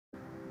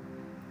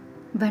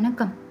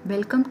வணக்கம்,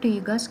 welcome to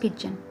யுகாஸ்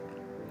kitchen.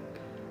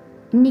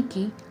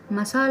 இன்னைக்கு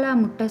மசாலா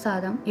முட்டை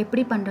சாதம்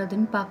எப்படி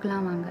பண்ணுறதுன்னு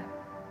பார்க்கலாம் வாங்க.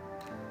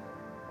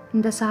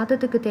 இந்த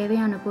சாதத்துக்கு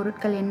தேவையான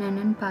பொருட்கள்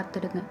என்னென்னு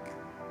பார்த்துடுங்க.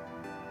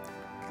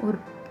 ஒரு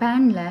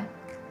பேனில்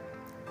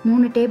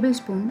 3 டேபிள்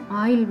ஸ்பூன்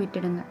ஆயில்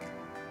விட்டுடுங்க.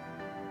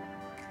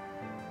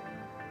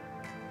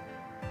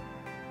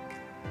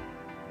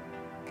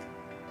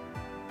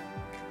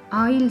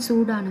 ஆயில்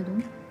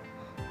சூடானதும்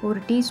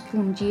 1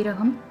 டீஸ்பூன்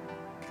ஜீரகம்,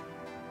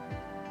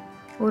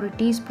 1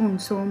 டீஸ்பூன்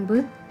சோம்பு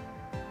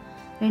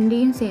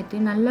ரெண்டையும் சேர்த்து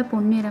நல்ல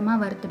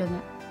பொன்னிறமாக வறுத்துடுங்க.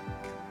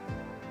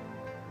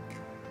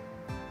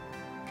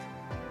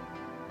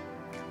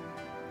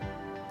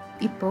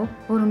 இப்போ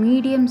ஒரு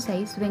மீடியம்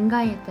சைஸ்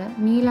வெங்காயத்தை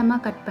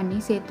நீளமாக கட் பண்ணி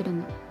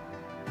சேர்த்துடுங்க.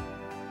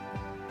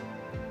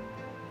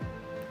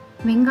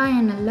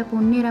 வெங்காயம் நல்லா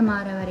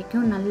பொன்னிறமாற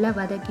வரைக்கும் நல்லா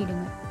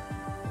வதக்கிடுங்க.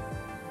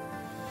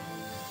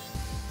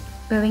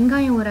 இப்போ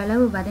வெங்காயம்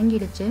ஓரளவு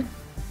வதங்கிடுச்சு.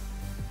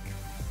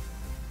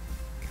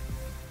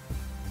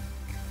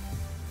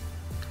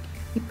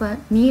 இப்போ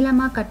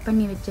நீளமாக கட்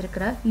பண்ணி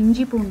வச்சிருக்கிற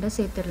இஞ்சி பூண்டை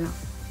சேர்த்துடலாம்.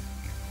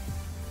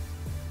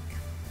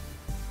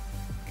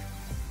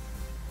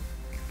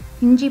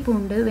 இஞ்சி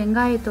பூண்டு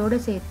வெங்காயத்தோடு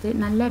சேர்த்து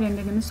நல்லா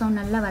 2 நிமிஷம்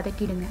நல்லா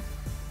வதக்கிடுங்க.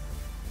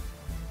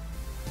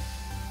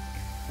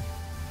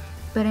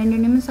 இப்போ 2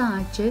 நிமிஷம்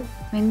ஆச்சு.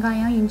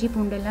 வெங்காயம் இஞ்சி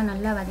பூண்டு எல்லாம்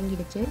நல்லா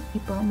வதங்கிடுச்சு.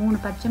 இப்போ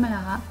 3 பச்சை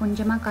மிளகாய்,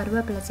 கொஞ்சமாக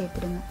கருவேப்பிலை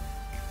சேர்த்துடுங்க.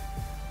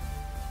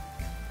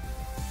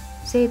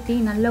 சேர்த்து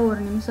நல்லா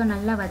 1 நிமிஷம்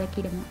நல்லா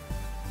வதக்கிடுங்க.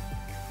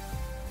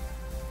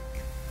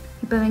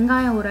 இப்போ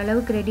வெங்காயம்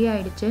ஓரளவுக்கு ரெடி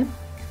ஆகிடுச்சு.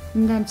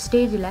 இந்த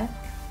ஸ்டேஜில்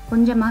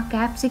கொஞ்சமாக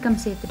கேப்சிகம்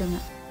சேர்த்துடுங்க.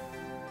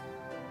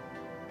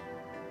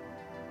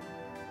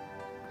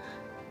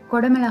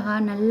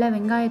 குடமிளகாய் நல்லா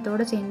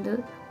வெங்காயத்தோடு சேர்ந்து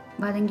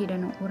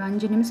வதங்கிடணும். ஒரு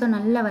 5 நிமிஷம்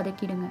நல்லா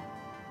வதக்கிடுங்க.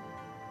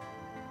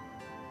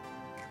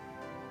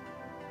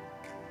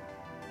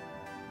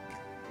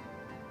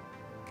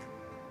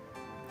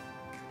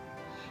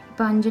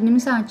 இப்போ 5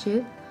 நிமிஷம் ஆச்சு.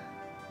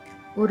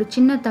 ஒரு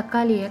சின்ன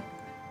தக்காளியை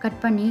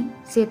கட் பண்ணி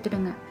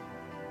சேர்த்துடுங்க.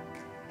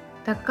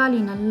 தக்காளி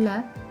நல்லா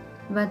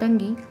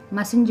வதங்கி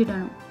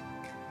மசிஞ்சிடணும்.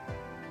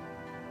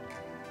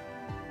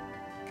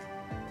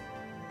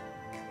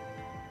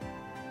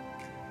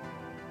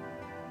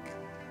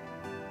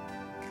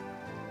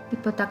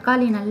 இப்போ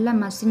தக்காளி நல்லா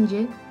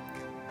மசிஞ்சு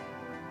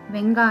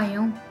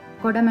வெங்காயம்,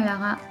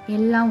 குடமிளகாய்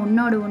எல்லாம்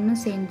ஒன்றோடு ஒன்று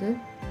சேர்ந்து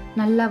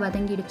நல்லா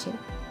வதங்கிடுச்சு.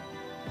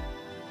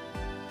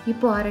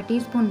 இப்போ 1/2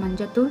 டீஸ்பூன்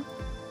மஞ்சத்தூள்,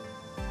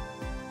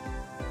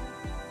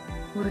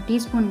 1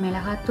 டீஸ்பூன்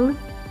மிளகாத்தூள்,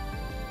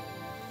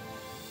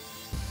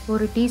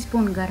 1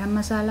 டீஸ்பூன் கரம்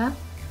மசாலா,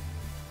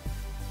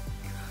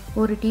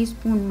 1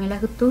 டீஸ்பூன்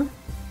மிளகுத்தூள்,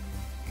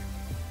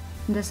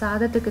 இந்த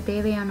சாதத்துக்கு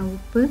தேவையான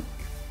உப்பு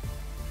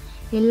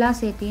எல்லாம்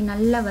சேர்த்து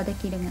நல்லா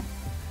வதக்கிடுங்க.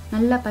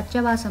 நல்லா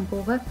பச்சை வாசம்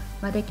போக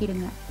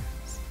வதக்கிடுங்க.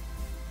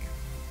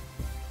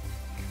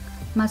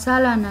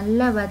 மசாலா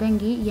நல்லா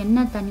வதங்கி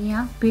எண்ணெய்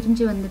தனியாக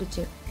பிரிஞ்சு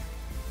வந்துடுச்சு.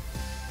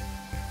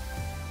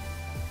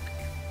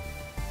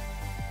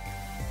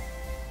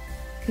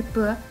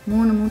 இப்போ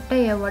 3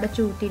 முட்டையை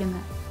உடைச்சி ஊற்றிடுங்க.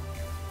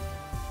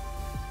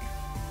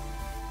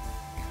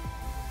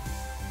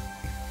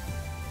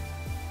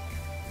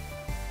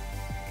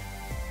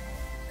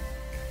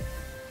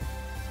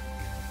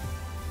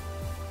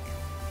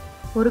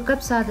 ஒரு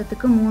கப்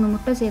சாதத்துக்கு 3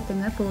 முட்டை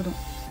சேர்த்துங்க போதும்.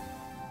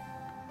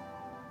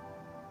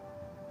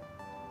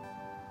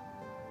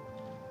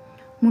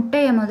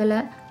 முட்டையை முதல்ல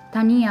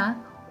தனியாக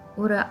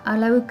ஒரு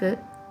அளவுக்கு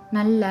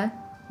நல்லா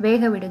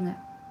வேக விடுங்க.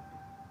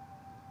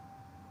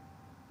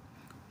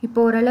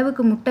 இப்போ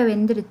ஓரளவுக்கு முட்டை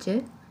வெந்துடுச்சு.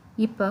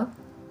 இப்போ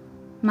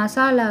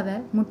மசாலாவை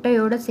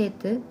முட்டையோடு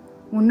சேர்த்து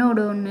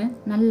ஒன்றோடு ஒன்று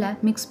நல்லா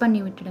மிக்ஸ்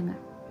பண்ணி விட்டுடுங்க.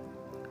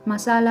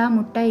 மசாலா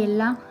முட்டை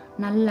எல்லாம்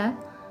நல்லா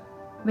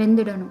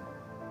வெந்துடணும்.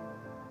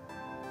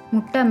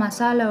 முட்டை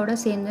மசாலாவோட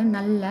சேர்ந்து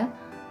நல்லா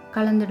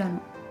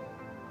கலந்துடணும்.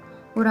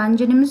 ஒரு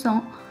 5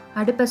 நிமிஷம்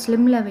அடுப்பை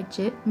ஸ்லிம்மில்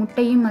வச்சு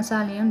முட்டையும்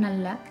மசாலையும்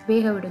நல்லா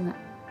வேக விடுங்க.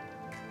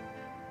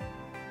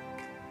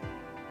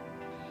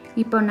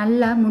 இப்போ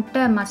நல்லா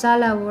முட்டை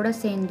மசாலாவோடு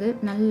சேர்ந்து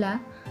நல்லா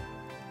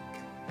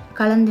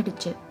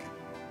கலந்துடுச்சு.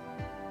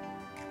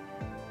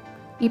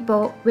 இப்போ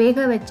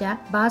வேக வச்ச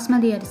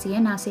பாஸ்மதி அரிசியை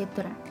நான்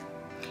சேர்த்துறேன்.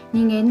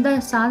 நீங்கள் எந்த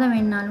சாதம்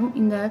வேணாலும்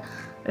இந்த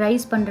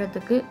ரைஸ்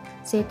பண்ணுறதுக்கு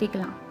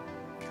சேர்த்திக்கலாம்.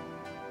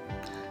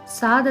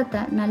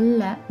 சாதத்தை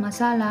நல்ல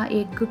மசாலா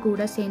எக்கு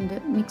கூட சேர்ந்து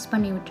மிக்ஸ்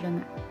பண்ணி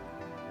விட்டுடுங்க.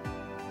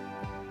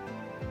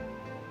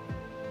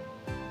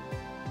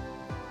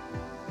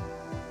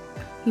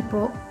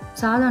 இப்போ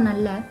சாதம்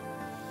நல்ல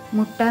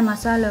முட்டை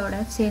மசாலாவோட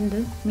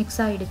சேர்ந்து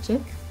மிக்ஸ் ஆயிடுச்சு.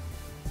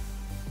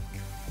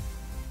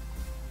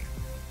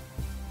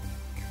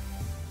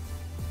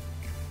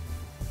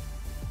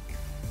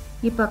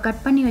 இப்போ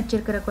கட் பண்ணி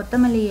வச்சிருக்கிற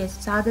கொத்தமல்லியை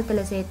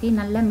சாதத்தில் சேர்த்து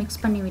நல்லா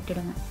மிக்ஸ் பண்ணி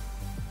விட்டுடுங்க.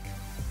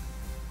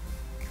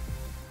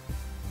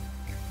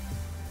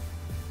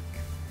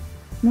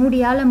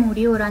 மூடியால்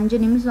மூடி ஒரு 5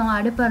 நிமிஷம்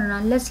அடுப்பை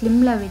நல்லா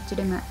ஸ்லிம்மில்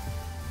வச்சுடுங்க.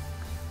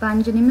 இப்போ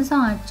 5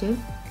 நிமிஷம் ஆச்சு.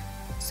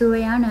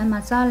 சுவையான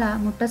மசாலா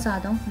முட்டை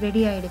சாதம்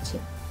ரெடி ஆயிடுச்சு.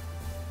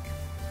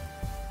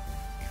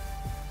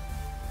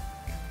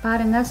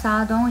 பாருங்கள்,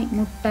 சாதம்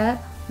முட்டை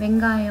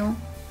வெங்காயம்,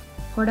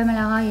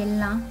 குடமிளகாய்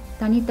எல்லாம்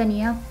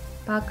தனித்தனியாக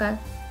பார்க்க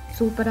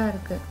சூப்பராக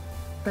இருக்குது.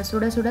 இப்போ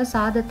சுட சுட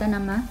சாதத்தை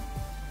நம்ம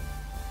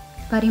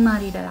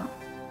பரிமாறிடலாம்.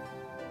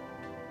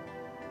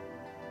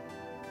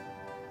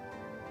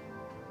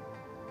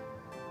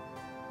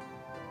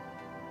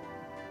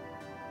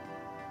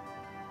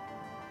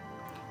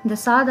 இந்த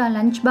சாதம்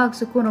லஞ்ச்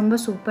பாக்ஸுக்கும் ரொம்ப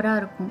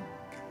சூப்பராக இருக்கும்.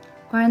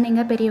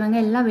 குழந்தைங்க பெரியவங்க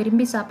எல்லாம்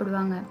விரும்பி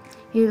சாப்பிடுவாங்க.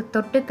 இது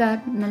தொட்டுக்க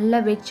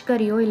நல்ல வெஜ்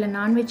கறியோ இல்லை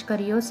நான்வெஜ்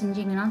கறியோ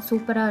செஞ்சிங்கன்னா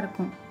சூப்பராக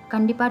இருக்கும்.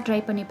 கண்டிப்பாக ட்ரை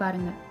பண்ணி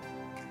பாருங்கள்.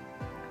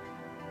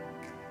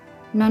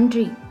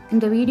 நன்றி.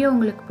 இந்த வீடியோ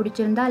உங்களுக்கு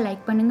பிடிச்சிருந்தா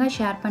லைக் பண்ணுங்கள்,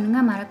 ஷேர்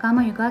பண்ணுங்கள்.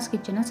 மறக்காமல் யுகாஸ்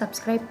கிச்சனை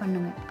சப்ஸ்கிரைப்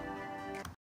பண்ணுங்கள்.